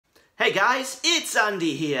Hey guys, it's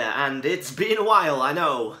Andy here, and it's been a while, I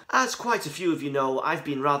know. As quite a few of you know, I've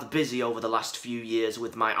been rather busy over the last few years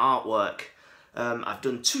with my artwork. I've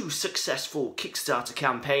done 2 successful Kickstarter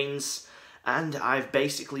campaigns, and I've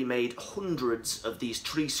basically made hundreds of these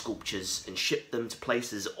tree sculptures and shipped them to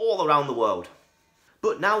places all around the world.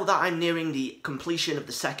 But now that I'm nearing the completion of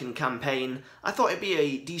the 2nd campaign, I thought it'd be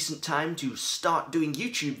a decent time to start doing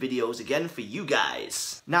YouTube videos again for you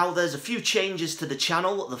guys. Now there's a few changes to the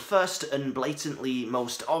channel. The first and blatantly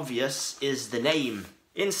most obvious is the name.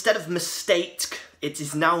 Instead of Mistake, it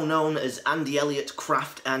is now known as Andy Elliott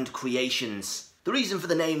Craft and Creations. The reason for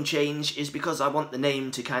the name change is because I want the name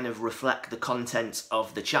to kind of reflect the content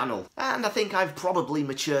of the channel. And I think I've probably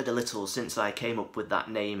matured a little since I came up with that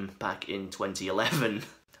name back in 2011.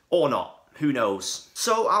 Or not, who knows.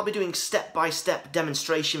 So I'll be doing step-by-step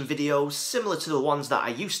demonstration videos similar to the ones that I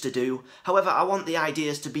used to do. However, I want the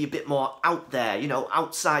ideas to be a bit more out there, you know,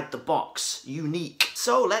 outside the box, unique.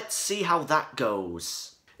 So let's see how that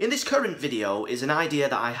goes. In this current video is an idea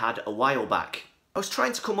that I had a while back. I was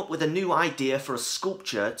trying to come up with a new idea for a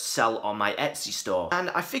sculpture to sell on my Etsy store, and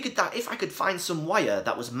I figured that if I could find some wire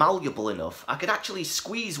that was malleable enough, I could actually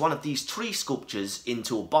squeeze one of these tree sculptures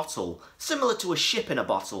into a bottle, similar to a ship in a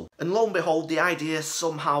bottle. And lo and behold, the idea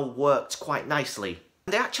somehow worked quite nicely.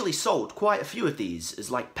 And they actually sold quite a few of these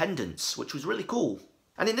as like pendants, which was really cool.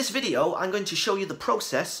 And in this video, I'm going to show you the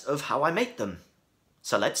process of how I make them.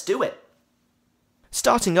 So let's do it.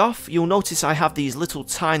 Starting off, you'll notice I have these little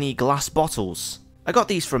tiny glass bottles. I got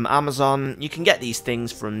these from Amazon. You can get these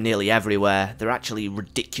things from nearly everywhere. They're actually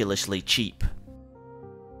ridiculously cheap.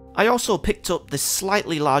 I also picked up this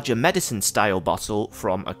slightly larger medicine style bottle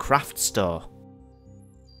from a craft store.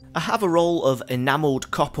 I have a roll of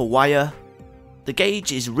enamelled copper wire. The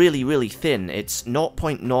gauge is really thin, it's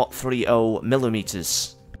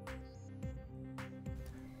 0.030mm.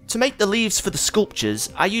 To make the leaves for the sculptures,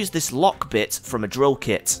 I use this lock bit from a drill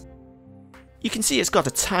kit. You can see it's got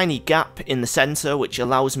a tiny gap in the centre which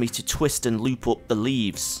allows me to twist and loop up the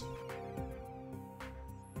leaves.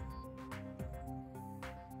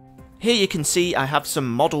 Here you can see I have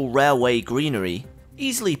some model railway greenery,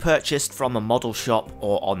 easily purchased from a model shop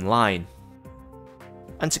or online.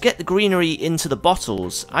 And to get the greenery into the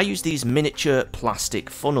bottles, I use these miniature plastic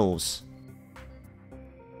funnels.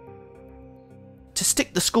 To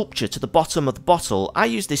stick the sculpture to the bottom of the bottle, I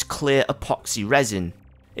use this clear epoxy resin.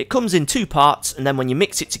 It comes in 2 parts, and then when you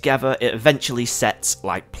mix it together, it eventually sets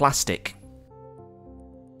like plastic.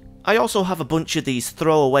 I also have a bunch of these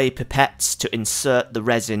throwaway pipettes to insert the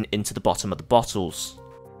resin into the bottom of the bottles.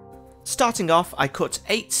 Starting off, I cut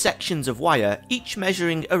 8 sections of wire, each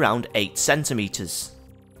measuring around 8 centimeters.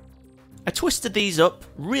 I twisted these up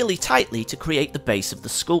really tightly to create the base of the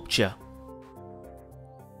sculpture.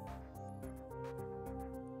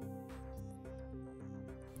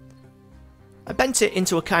 I bent it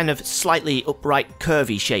into a kind of slightly upright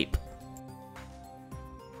curvy shape.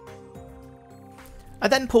 I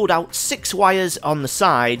then pulled out 6 wires on the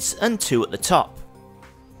sides and 2 at the top.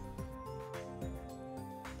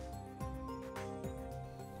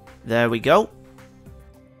 There we go.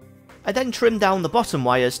 I then trimmed down the bottom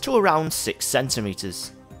wires to around 6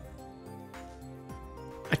 centimeters.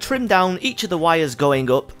 I trimmed down each of the wires going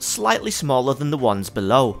up slightly smaller than the ones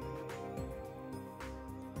below.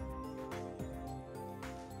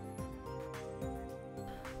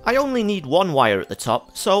 I only need 1 wire at the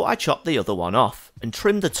top, so I chopped the other one off, and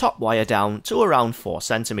trimmed the top wire down to around 4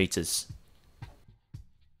 centimeters.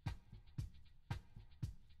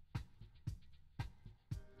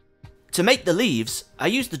 To make the leaves, I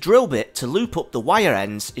used the drill bit to loop up the wire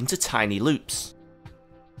ends into tiny loops.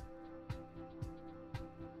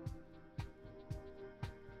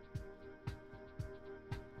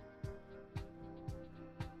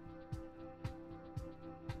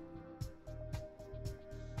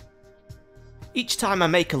 Each time I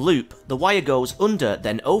make a loop, the wire goes under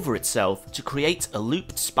then over itself to create a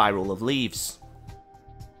looped spiral of leaves.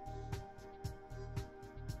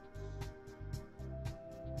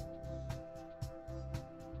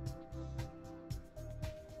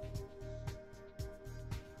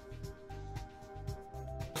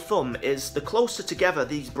 Thumb is the closer together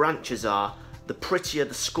these branches are, the prettier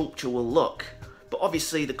the sculpture will look. But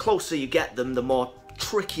obviously the closer you get them, the more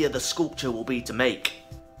trickier the sculpture will be to make.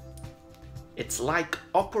 It's like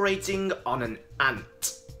operating on an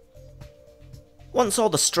ant. Once all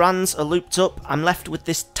the strands are looped up, I'm left with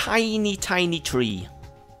this tiny tree.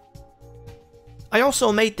 I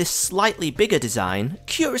also made this slightly bigger design,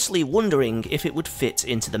 curiously wondering if it would fit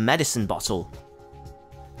into the medicine bottle.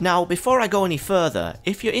 Now, before I go any further,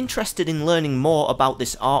 if you're interested in learning more about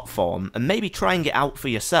this art form and maybe trying it out for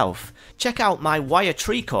yourself, check out my wire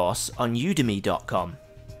tree course on udemy.com.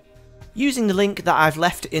 Using the link that I've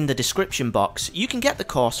left in the description box, you can get the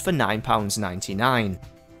course for £9.99.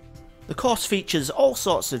 The course features all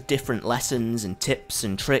sorts of different lessons and tips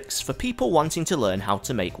and tricks for people wanting to learn how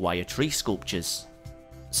to make wire tree sculptures.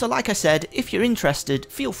 So like I said, if you're interested,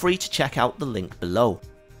 feel free to check out the link below.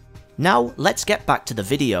 Now let's get back to the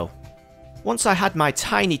video. Once I had my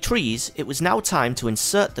tiny trees, it was now time to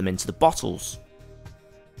insert them into the bottles.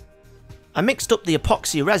 I mixed up the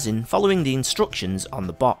epoxy resin following the instructions on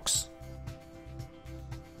the box.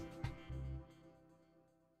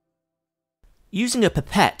 Using a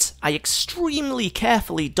pipette, I extremely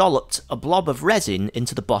carefully dolloped a blob of resin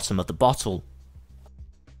into the bottom of the bottle.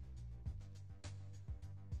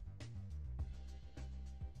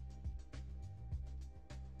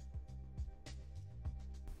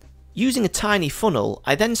 Using a tiny funnel,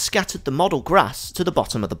 I then scattered the model grass to the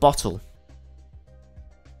bottom of the bottle.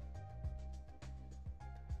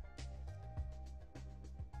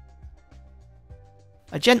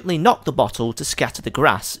 I gently knocked the bottle to scatter the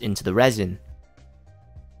grass into the resin.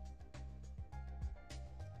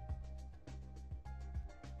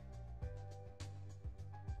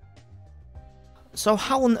 So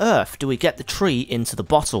how on earth do we get the tree into the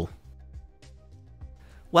bottle?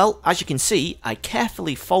 Well, as you can see, I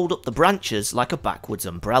carefully fold up the branches like a backwards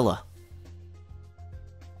umbrella.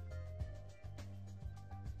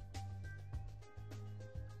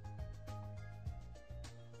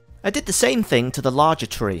 I did the same thing to the larger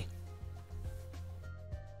tree.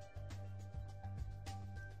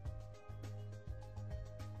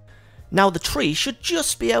 Now the tree should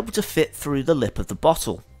just be able to fit through the lip of the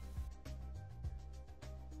bottle.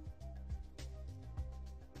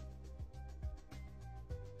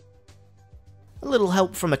 A little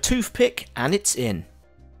help from a toothpick and it's in.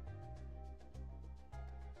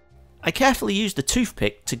 I carefully used the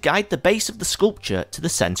toothpick to guide the base of the sculpture to the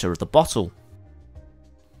centre of the bottle.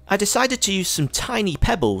 I decided to use some tiny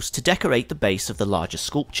pebbles to decorate the base of the larger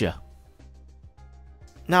sculpture.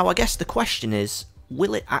 Now I guess the question is,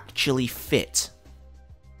 will it actually fit?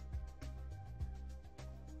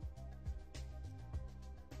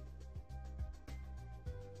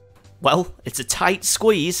 Well, it's a tight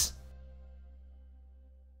squeeze.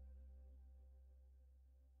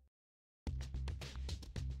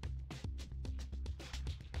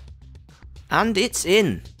 And it's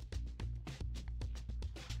in!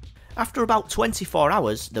 After about 24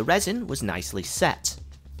 hours, the resin was nicely set.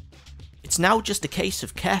 It's now just a case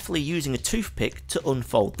of carefully using a toothpick to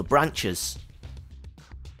unfold the branches.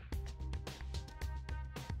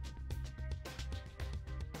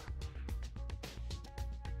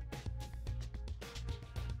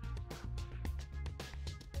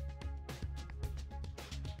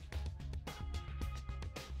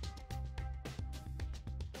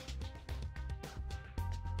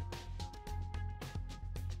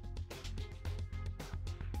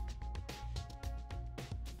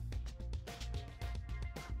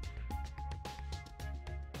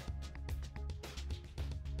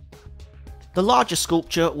 The larger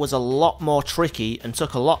sculpture was a lot more tricky and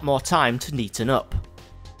took a lot more time to neaten up.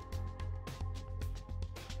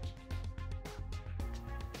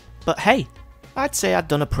 But hey, I'd say I'd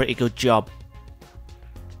done a pretty good job.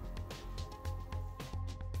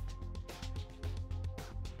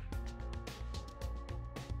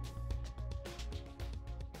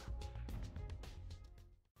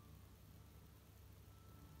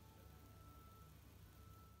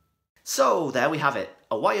 So there we have it,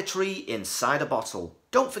 a wire tree inside a bottle.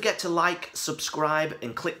 Don't forget to like, subscribe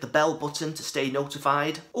and click the bell button to stay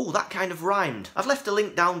notified. Oh, that kind of rhymed. I've left a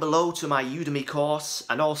link down below to my Udemy course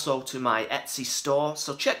and also to my Etsy store,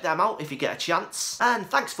 so check them out if you get a chance. And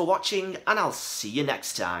thanks for watching and I'll see you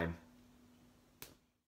next time.